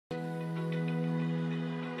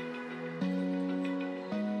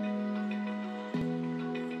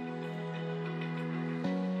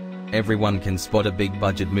Everyone can spot a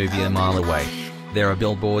big-budget movie a mile away. There are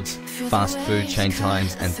billboards, fast food chain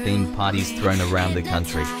times and themed parties thrown around the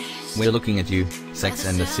country. We're looking at you, Sex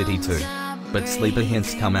and the City too. But sleeper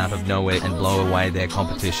hits come out of nowhere and blow away their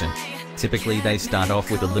competition. Typically they start off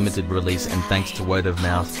with a limited release, and thanks to word of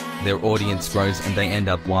mouth, their audience grows and they end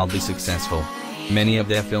up wildly successful. Many of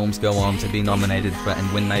their films go on to be nominated for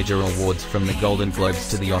and win major awards, from the Golden Globes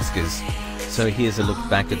to the Oscars. So here's a look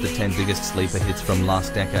back at the 10 biggest sleeper hits from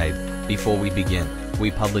last decade. Before we begin,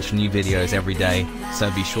 we publish new videos every day,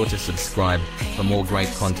 so be sure to subscribe for more great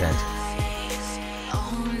content.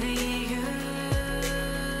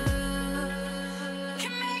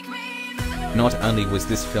 Not only was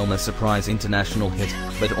this film a surprise international hit,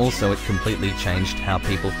 but also it completely changed how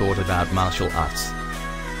people thought about martial arts.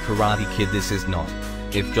 Karate Kid. This is not.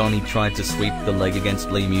 If Johnny tried to sweep the leg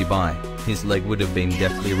against Lee Mu-bai, his leg would have been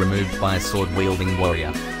deftly removed by a sword-wielding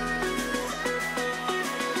warrior.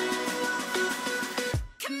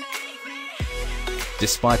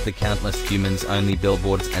 Despite the countless humans-only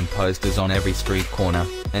billboards and posters on every street corner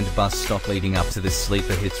and bus stop leading up to this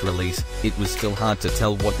sleeper hits release, it was still hard to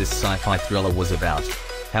tell what this sci-fi thriller was about.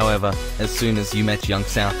 However, as soon as you met young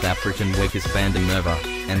South African workers Van der Merwe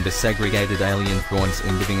and the segregated alien prawns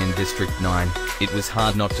living in District 9, it was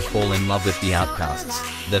hard not to fall in love with the outcasts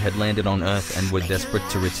that had landed on Earth and were desperate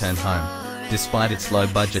to return home. Despite its low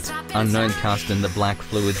budget, unknown cast and the black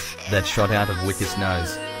fluid that shot out of Wicker's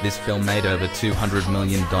nose, this film made over $200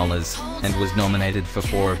 million and was nominated for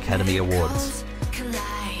 4 Academy Awards.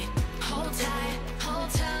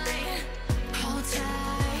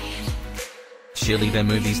 Cheerleader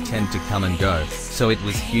movies tend to come and go, so it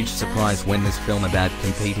was a huge surprise when this film about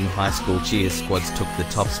competing high school cheer squads took the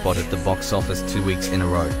top spot at the box office 2 weeks in a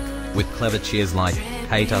row. With clever cheers like,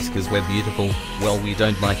 "Hate us 'cause we're beautiful, well we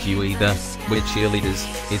don't like you either, we're cheerleaders,"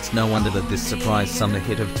 it's no wonder that this surprise summer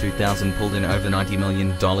hit of 2000 pulled in over $90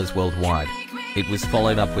 million worldwide. It was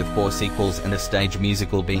followed up with 4 sequels and a stage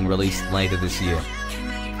musical being released later this year.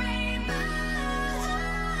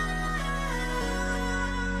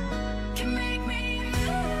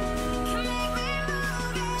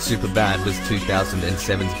 Superbad was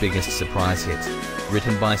 2007's biggest surprise hit.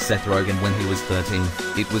 Written by Seth Rogen when he was 13,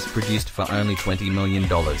 it was produced for only $20 million.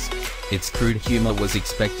 Its crude humor was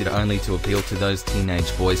expected only to appeal to those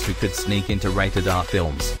teenage boys who could sneak into rated R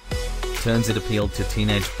films. Turns it appealed to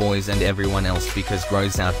teenage boys and everyone else because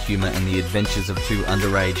grows out humor and the adventures of 2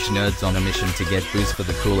 underage nerds on a mission to get booze for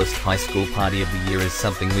the coolest high school party of the year is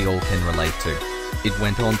something we all can relate to. It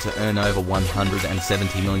went on to earn over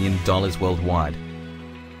 $170 million worldwide.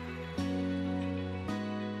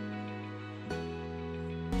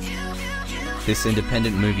 This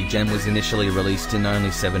independent movie gem was initially released in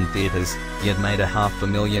only 7 theaters, yet made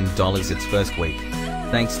 $500,000 its first week.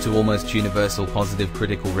 Thanks to almost universal positive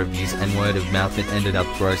critical reviews and word of mouth, it ended up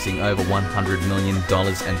grossing over $100 million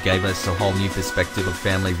and gave us a whole new perspective of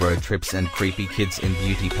family road trips and creepy kids in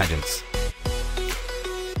beauty pageants.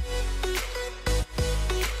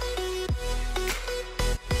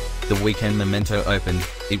 The weekend Memento opened,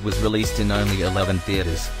 it was released in only 11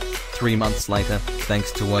 theaters. 3 months later,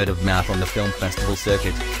 thanks to word of mouth on the film festival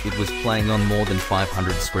circuit, it was playing on more than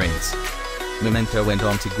 500 screens. Memento went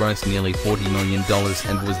on to gross nearly $40 million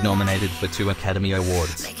and was nominated for 2 Academy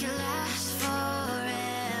Awards.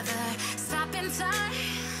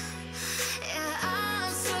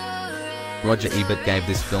 Roger Ebert gave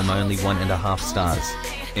this film only 1.5 stars.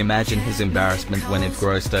 Imagine his embarrassment when it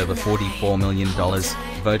grossed over $44 million.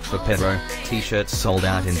 Vote for Pedro. T-shirts sold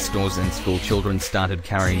out in stores and school children started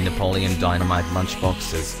carrying Napoleon Dynamite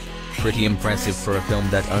lunchboxes. Pretty impressive for a film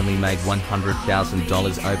that only made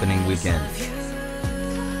 $100,000 opening weekend.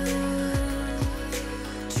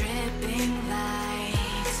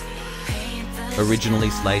 Originally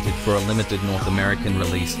slated for a limited North American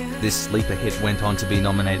release, this sleeper hit went on to be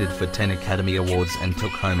nominated for 10 Academy Awards and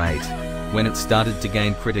took home 8. When it started to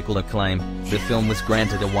gain critical acclaim, the film was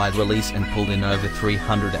granted a wide release and pulled in over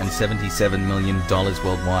 $377 million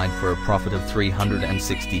worldwide for a profit of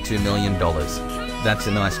 $362 million. That's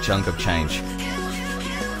a nice chunk of change.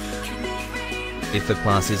 If a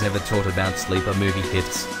class is ever taught about sleeper movie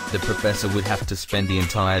hits, the professor would have to spend the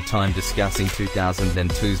entire time discussing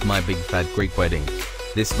 2002's My Big Fat Greek Wedding.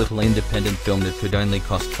 This little independent film that could only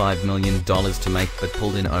cost $5 million to make but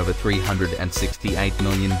pulled in over $368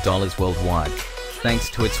 million worldwide. Thanks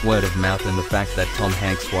to its word of mouth and the fact that Tom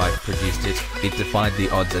Hanks' wife produced it, it defied the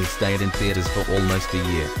odds and stayed in theaters for almost a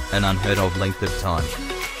year, an unheard of length of time.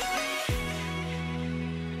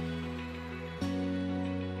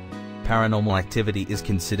 Paranormal Activity is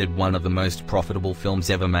considered one of the most profitable films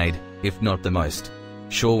ever made, if not the most.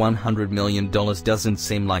 Sure, $100 million doesn't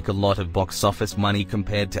seem like a lot of box office money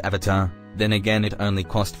compared to Avatar, then again it only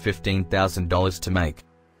cost $15,000 to make.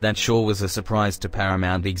 That sure was a surprise to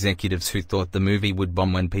Paramount executives who thought the movie would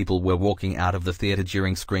bomb when people were walking out of the theater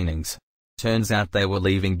during screenings. Turns out they were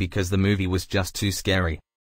leaving because the movie was just too scary.